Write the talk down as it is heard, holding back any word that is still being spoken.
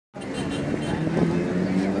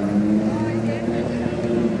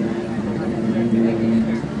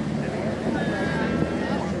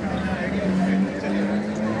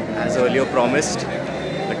promised,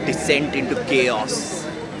 a descent into chaos.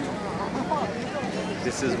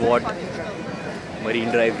 This is what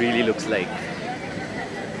Marine Drive really looks like.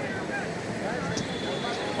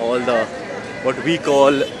 All the what we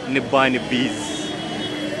call nibba nibbis,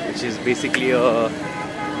 which is basically a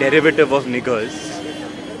derivative of niggers,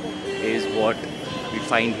 is what we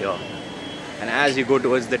find here. And as you go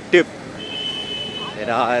towards the tip,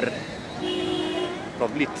 there are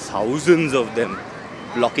probably thousands of them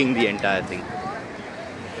blocking the entire thing.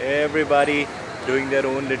 Everybody doing their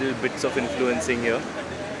own little bits of influencing here.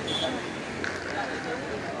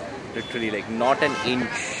 Literally, like, not an inch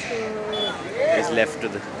is left to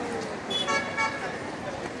the...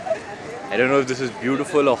 I don't know if this is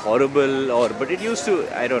beautiful or horrible, but it used to,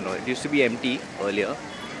 I don't know, it used to be empty earlier.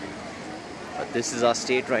 But this is our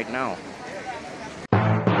state right now.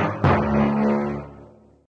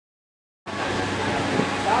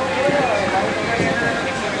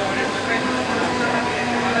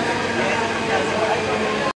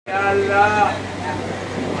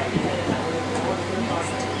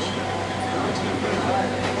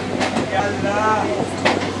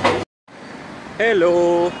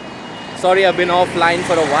 Hello. Sorry, I've been offline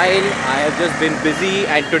for a while. I have just been busy,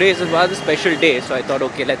 and today is a special day, so I thought,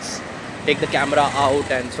 okay, let's take the camera out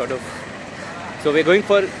and sort of. So we're going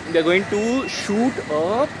to shoot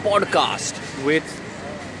a podcast with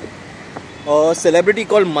a celebrity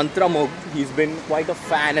called Mugdh. He's been quite a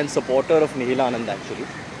fan and supporter of Nihil Anand actually.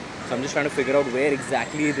 So I'm just trying to figure out where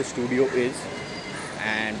exactly the studio is,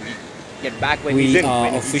 and we get back when he's in. We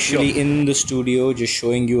are officially in the studio, just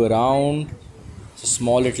showing you around. It's a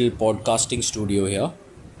small little podcasting studio here.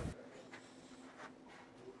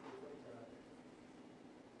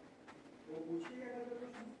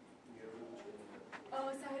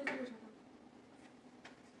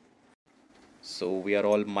 So we are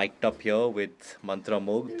all mic'd up here with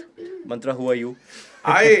Mugdh. Mantra, who are you?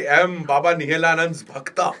 I am Baba Nihil Anand's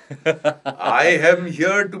Bhakta. I am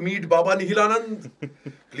here to meet Baba Nihil Anand.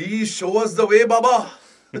 Please show us the way, Baba.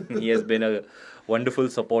 He has been a wonderful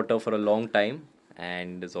supporter for a long time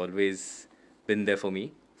and has always been there for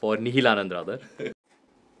me, for Nihil Anand rather.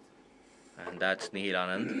 And that's Nihil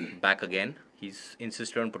Anand, back again. He's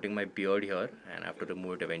insisted on putting my beard here and I have to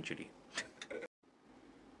remove it eventually.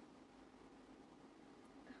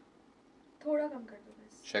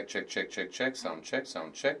 Check. Sound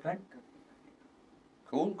check. Right.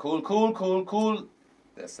 Cool.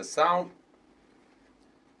 That's the sound.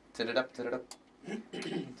 Turn it up.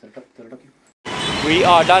 We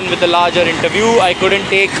are done with the larger interview. I couldn't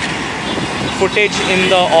take footage in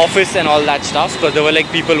the office and all that stuff because there were like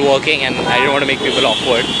people working and I didn't want to make people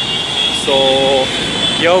awkward. So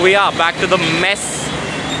here we are, back to the mess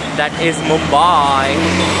that is Mumbai.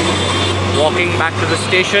 Walking back to the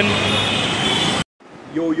station.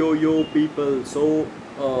 Yo people. So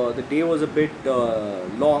the day was a bit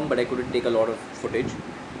long, but I couldn't take a lot of footage.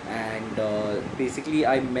 And basically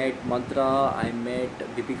I met Mantra, I met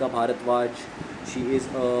Deepika Bharadwaj. She is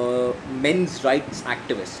a men's rights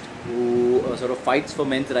activist who sort of fights for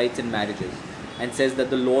men's rights in marriages and says that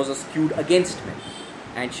the laws are skewed against men.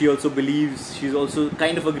 And she also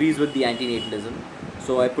kind of agrees with the anti-natalism.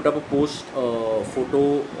 So I put up a post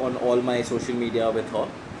photo on all my social media with her.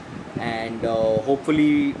 And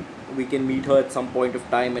hopefully we can meet her at some point of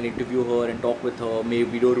time and interview her and talk with her,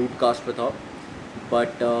 maybe do a rootcast with her.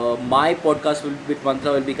 But my podcast with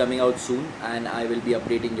Mantra will be coming out soon and I will be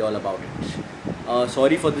updating you all about it.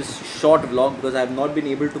 Sorry for this short vlog because I have not been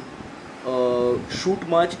able to shoot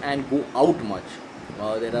much and go out much.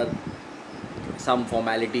 There are some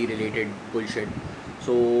formality related bullshit.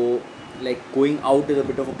 So like going out is a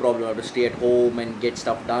bit of a problem. I have to stay at home and get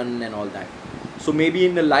stuff done and all that. So maybe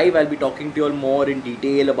in the live I'll be talking to you all more in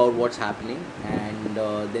detail about what's happening and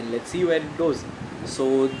then let's see where it goes.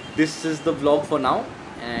 So this is the vlog for now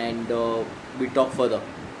and we'll talk further.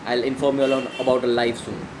 I'll inform you all about a live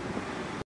soon.